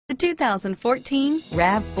The 2014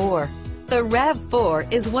 RAV4. The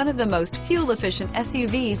RAV4 is one of the most fuel-efficient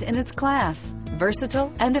SUVs in its class.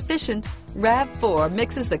 Versatile and efficient, RAV4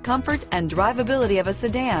 mixes the comfort and drivability of a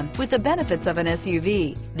sedan with the benefits of an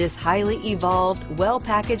SUV. This highly evolved,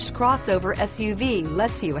 well-packaged crossover SUV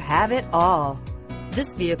lets you have it all. This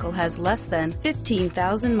vehicle has less than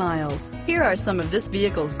 15,000 miles. Here are some of this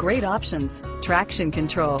vehicle's great options: traction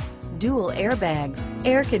control, dual airbags,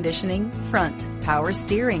 air conditioning, front, power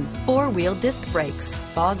steering, four-wheel disc brakes,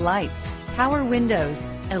 fog lights, power windows,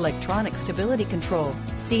 electronic stability control,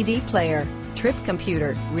 CD player, trip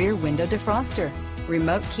computer, rear window defroster,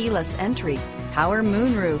 remote keyless entry, power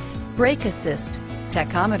moonroof, brake assist,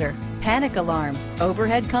 tachometer, panic alarm,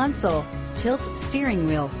 overhead console, tilt steering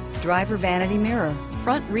wheel, driver vanity mirror,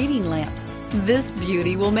 front reading lamps. This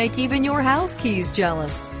beauty will make even your house keys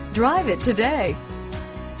jealous. Drive it today.